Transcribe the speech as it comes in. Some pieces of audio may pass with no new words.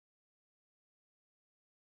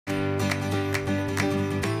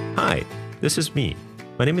Hi, this is me.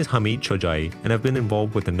 My name is Hamid Chojai, and I've been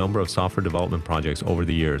involved with a number of software development projects over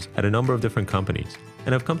the years at a number of different companies,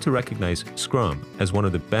 and I've come to recognize Scrum as one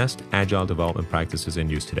of the best agile development practices in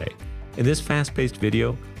use today. In this fast-paced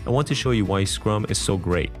video, I want to show you why Scrum is so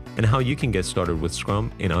great and how you can get started with Scrum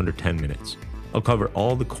in under 10 minutes. I'll cover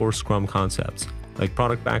all the core Scrum concepts like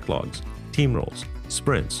product backlogs, team roles,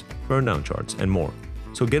 sprints, burn-down charts, and more.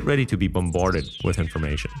 So get ready to be bombarded with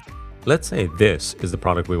information. Let's say this is the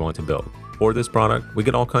product we want to build. For this product, we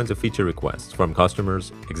get all kinds of feature requests from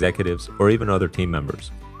customers, executives, or even other team members.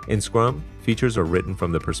 In Scrum, features are written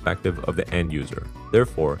from the perspective of the end user.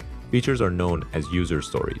 Therefore, features are known as user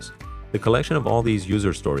stories. The collection of all these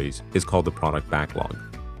user stories is called the product backlog.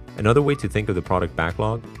 Another way to think of the product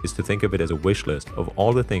backlog is to think of it as a wish list of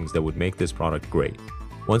all the things that would make this product great.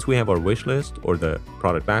 Once we have our wish list or the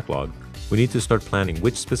product backlog, we need to start planning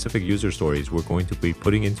which specific user stories we're going to be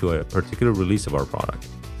putting into a particular release of our product.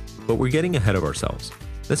 But we're getting ahead of ourselves.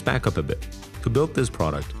 Let's back up a bit. To build this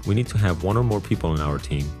product, we need to have one or more people in our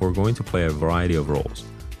team who are going to play a variety of roles.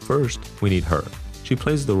 First, we need her. She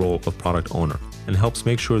plays the role of product owner and helps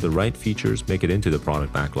make sure the right features make it into the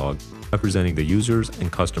product backlog, representing the users and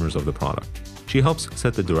customers of the product. She helps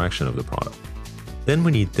set the direction of the product. Then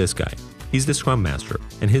we need this guy. He's the Scrum Master,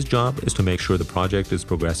 and his job is to make sure the project is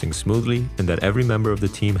progressing smoothly and that every member of the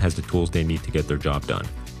team has the tools they need to get their job done.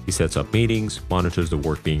 He sets up meetings, monitors the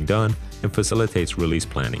work being done, and facilitates release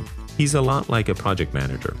planning. He's a lot like a project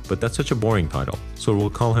manager, but that's such a boring title, so we'll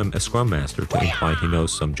call him a Scrum Master to imply he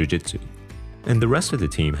knows some jujitsu. And the rest of the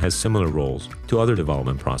team has similar roles to other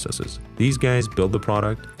development processes. These guys build the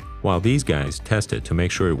product, while these guys test it to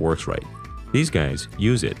make sure it works right. These guys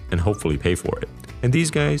use it and hopefully pay for it. And these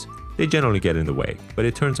guys, they generally get in the way, but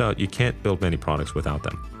it turns out you can't build many products without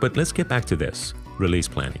them. But let's get back to this, release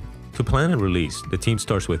planning. To plan a release, the team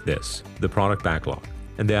starts with this, the product backlog,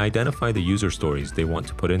 and they identify the user stories they want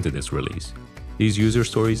to put into this release. These user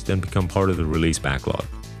stories then become part of the release backlog.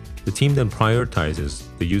 The team then prioritizes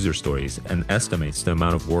the user stories and estimates the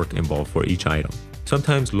amount of work involved for each item.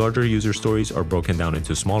 Sometimes larger user stories are broken down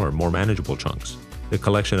into smaller, more manageable chunks. The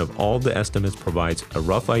collection of all the estimates provides a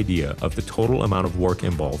rough idea of the total amount of work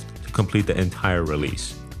involved to complete the entire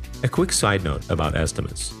release. A quick side note about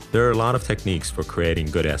estimates. There are a lot of techniques for creating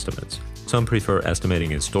good estimates. Some prefer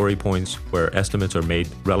estimating in story points, where estimates are made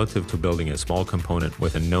relative to building a small component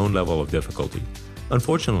with a known level of difficulty.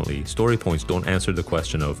 Unfortunately, story points don't answer the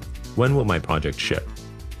question of, when will my project ship?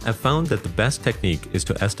 I've found that the best technique is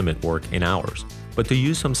to estimate work in hours, but to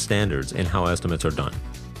use some standards in how estimates are done.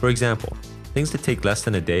 For example, things that take less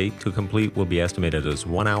than a day to complete will be estimated as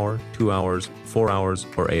 1 hour, 2 hours, 4 hours,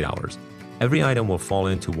 or 8 hours. Every item will fall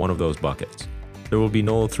into one of those buckets. There will be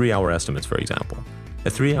no 3-hour estimates, for example. A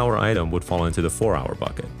 3-hour item would fall into the 4-hour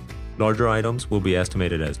bucket. Larger items will be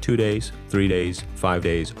estimated as 2 days, 3 days, 5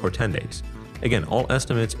 days, or 10 days. Again, all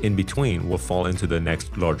estimates in between will fall into the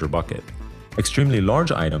next larger bucket. Extremely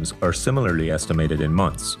large items are similarly estimated in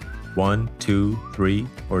months, 1, 2, 3,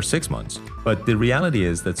 or 6 months. But the reality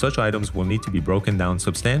is that such items will need to be broken down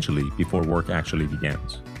substantially before work actually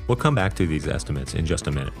begins. We'll come back to these estimates in just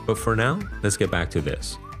a minute. But for now, let's get back to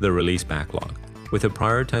this, the release backlog. With a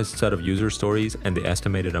prioritized set of user stories and the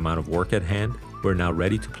estimated amount of work at hand, we're now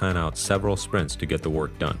ready to plan out several sprints to get the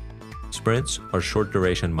work done. Sprints are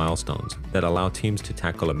short-duration milestones that allow teams to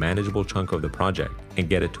tackle a manageable chunk of the project and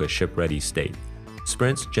get it to a ship-ready state.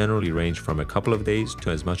 Sprints generally range from a couple of days to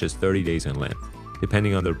as much as 30 days in length,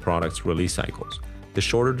 depending on the product's release cycles. The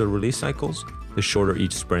shorter the release cycles, the shorter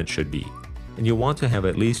each sprint should be. And you'll want to have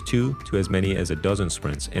at least 2 to as many as a dozen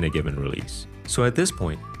sprints in a given release. So at this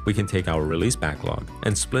point, we can take our release backlog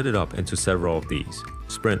and split it up into several of these,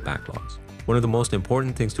 sprint backlogs. One of the most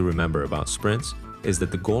important things to remember about sprints is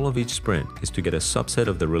that the goal of each sprint is to get a subset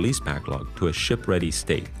of the release backlog to a ship-ready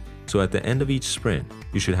state. So at the end of each sprint,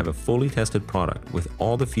 you should have a fully tested product with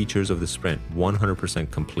all the features of the sprint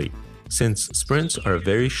 100% complete. Since sprints are a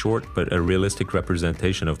very short but a realistic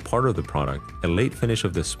representation of part of the product, a late finish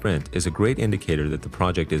of the sprint is a great indicator that the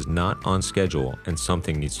project is not on schedule and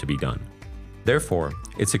something needs to be done. Therefore,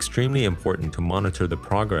 it's extremely important to monitor the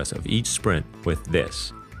progress of each sprint with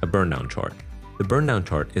this, a burn-down chart. The burn-down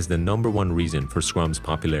chart is the #1 reason for Scrum's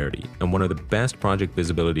popularity and one of the best project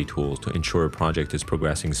visibility tools to ensure a project is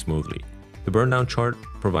progressing smoothly. The burn-down chart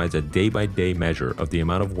provides a day-by-day measure of the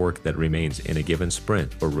amount of work that remains in a given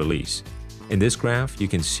sprint or release. In this graph, you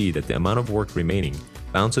can see that the amount of work remaining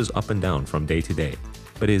bounces up and down from day to day,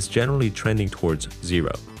 but is generally trending towards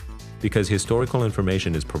 0. Because historical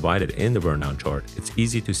information is provided in the burn-down chart, it's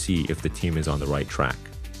easy to see if the team is on the right track.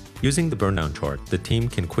 Using the burn-down chart, the team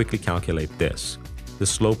can quickly calculate this, the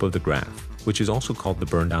slope of the graph. which is also called the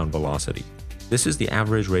burn down velocity. This is the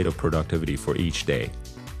average rate of productivity for each day.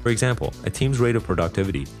 For example, a team's rate of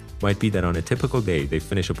productivity might be that on a typical day they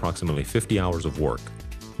finish approximately 50 hours of work.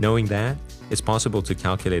 Knowing that, it's possible to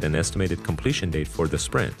calculate an estimated completion date for the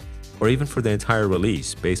sprint, or even for the entire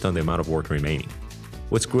release based on the amount of work remaining.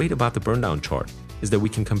 What's great about the burn down chart is that we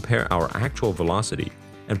can compare our actual velocity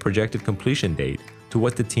and projected completion date to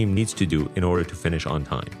what the team needs to do in order to finish on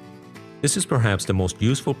time. This is perhaps the most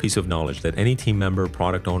useful piece of knowledge that any team member,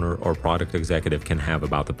 product owner, or product executive can have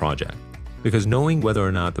about the project. Because knowing whether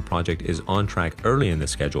or not the project is on track early in the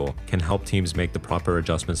schedule can help teams make the proper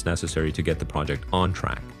adjustments necessary to get the project on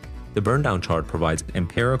track. The burn down chart provides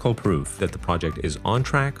empirical proof that the project is on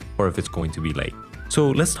track or if it's going to be late. So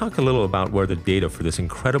let's talk a little about where the data for this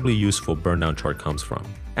incredibly useful burn down chart comes from.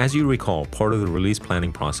 As you recall, part of the release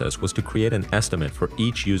planning process was to create an estimate for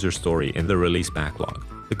each user story in the release backlog.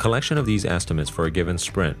 The collection of these estimates for a given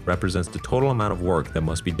sprint represents the total amount of work that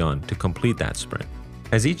must be done to complete that sprint.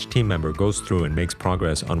 As each team member goes through and makes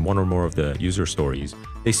progress on one or more of the user stories,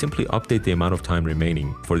 they simply update the amount of time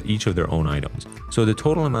remaining for each of their own items. So the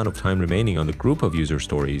total amount of time remaining on the group of user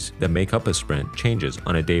stories that make up a sprint changes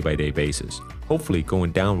on a day-by-day basis, hopefully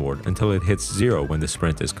going downward until it hits 0 when the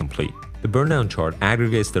sprint is complete. The burn down chart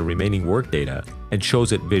aggregates the remaining work data and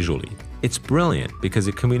shows it visually. It's brilliant because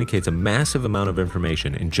it communicates a massive amount of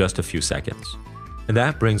information in just a few seconds. And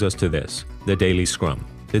that brings us to this, the daily Scrum.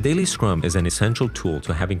 The daily Scrum is an essential tool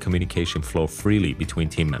to having communication flow freely between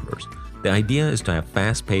team members. The idea is to have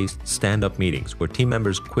fast-paced, stand-up meetings where team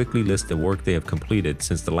members quickly list the work they have completed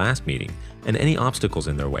since the last meeting and any obstacles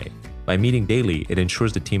in their way. By meeting daily, it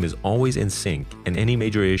ensures the team is always in sync and any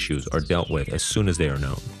major issues are dealt with as soon as they are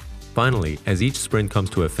known. Finally, as each sprint comes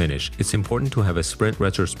to a finish, it's important to have a sprint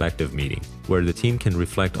retrospective meeting where the team can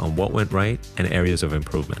reflect on what went right and areas of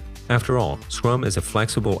improvement. After all, Scrum is a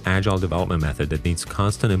flexible, agile development method that needs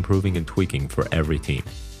constant improving and tweaking for every team.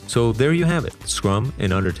 So there you have it, Scrum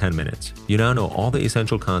in under 10 minutes. You now know all the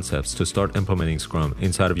essential concepts to start implementing Scrum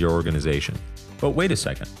inside of your organization. But wait a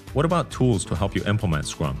second, what about tools to help you implement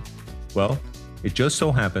Scrum? Well, it just so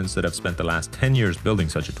happens that I've spent the last 10 years building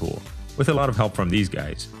such a tool, with a lot of help from these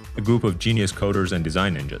guys, a group of genius coders and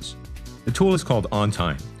design ninjas. The tool is called On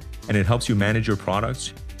Time, and it helps you manage your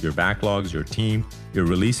products, your backlogs, your team, your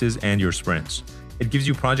releases, and your sprints. It gives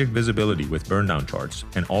you project visibility with burn down charts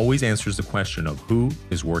and always answers the question of who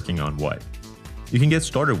is working on what. You can get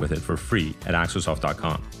started with it for free at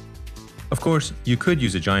axosoft.com. Of course, you could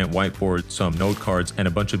use a giant whiteboard, some note cards, and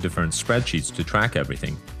a bunch of different spreadsheets to track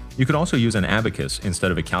everything. You could also use an abacus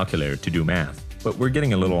instead of a calculator to do math, but we're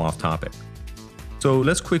getting a little off topic. So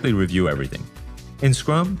let's quickly review everything. In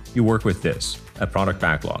Scrum, you work with this, a product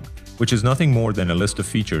backlog, which is nothing more than a list of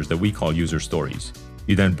features that we call user stories.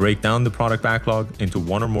 You then break down the product backlog into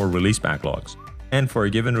one or more release backlogs. And for a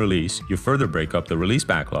given release, you further break up the release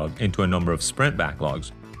backlog into a number of sprint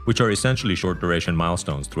backlogs, which are essentially short duration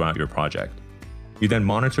milestones throughout your project. You then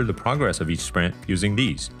monitor the progress of each sprint using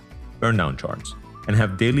these, burn down charts, and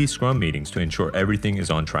have daily Scrum meetings to ensure everything is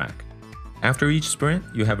on track. After each sprint,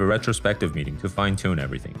 you have a retrospective meeting to fine-tune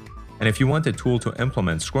everything. And if you want a tool to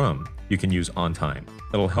implement Scrum, you can use On Time.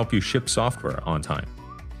 It'll help you ship software on time.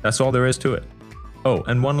 That's all there is to it. Oh,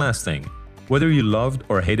 and one last thing. Whether you loved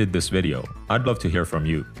or hated this video, I'd love to hear from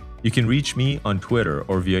you. You can reach me on Twitter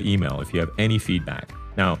or via email if you have any feedback.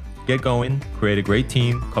 Now, get going, create a great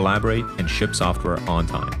team, collaborate, and ship software on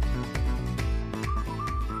time.